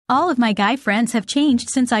All of my guy friends have changed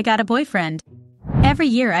since I got a boyfriend. Every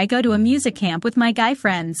year I go to a music camp with my guy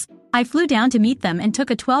friends. I flew down to meet them and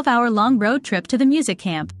took a 12-hour-long road trip to the music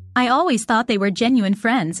camp. I always thought they were genuine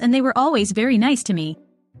friends and they were always very nice to me.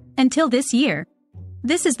 Until this year.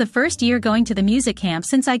 This is the first year going to the music camp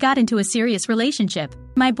since I got into a serious relationship.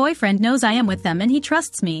 My boyfriend knows I am with them and he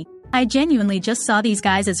trusts me. I genuinely just saw these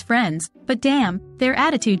guys as friends, but damn, their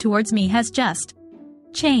attitude towards me has just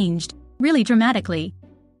changed, really dramatically.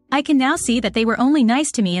 I can now see that they were only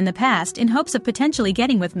nice to me in the past in hopes of potentially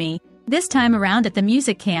getting with me. This time around at the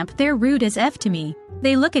music camp they're rude as F to me.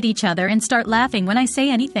 They look at each other and start laughing when I say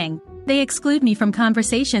anything. They exclude me from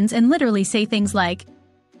conversations and literally say things like,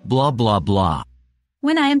 blah blah blah.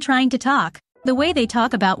 When I am trying to talk. The way they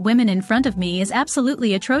talk about women in front of me is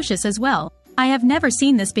absolutely atrocious as well. I have never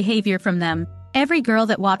seen this behavior from them. Every girl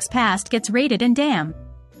that walks past gets rated and damn.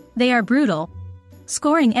 They are brutal.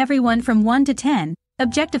 Scoring everyone from 1 to 10.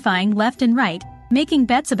 Objectifying left and right, making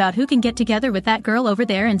bets about who can get together with that girl over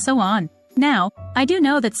there and so on. Now, I do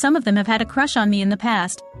know that some of them have had a crush on me in the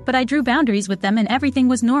past, but I drew boundaries with them and everything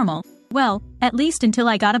was normal. Well, at least until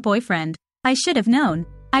I got a boyfriend. I should have known.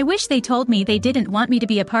 I wish they told me they didn't want me to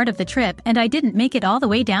be a part of the trip and I didn't make it all the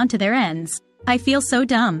way down to their ends. I feel so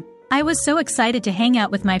dumb. I was so excited to hang out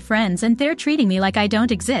with my friends and they're treating me like I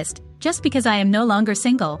don't exist, just because I am no longer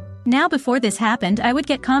single. Now before this happened I would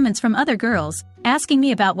get comments from other girls, asking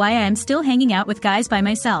me about why I am still hanging out with guys by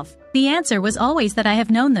myself. The answer was always that I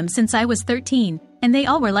have known them since I was 13, and they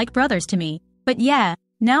all were like brothers to me. But yeah,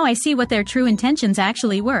 now I see what their true intentions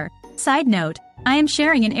actually were. Side note, I am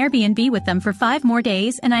sharing an Airbnb with them for 5 more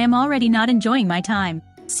days and I am already not enjoying my time.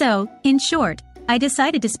 So, in short, I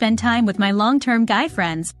decided to spend time with my long-term guy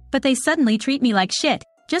friends, but they suddenly treat me like shit,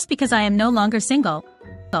 just because I am no longer single.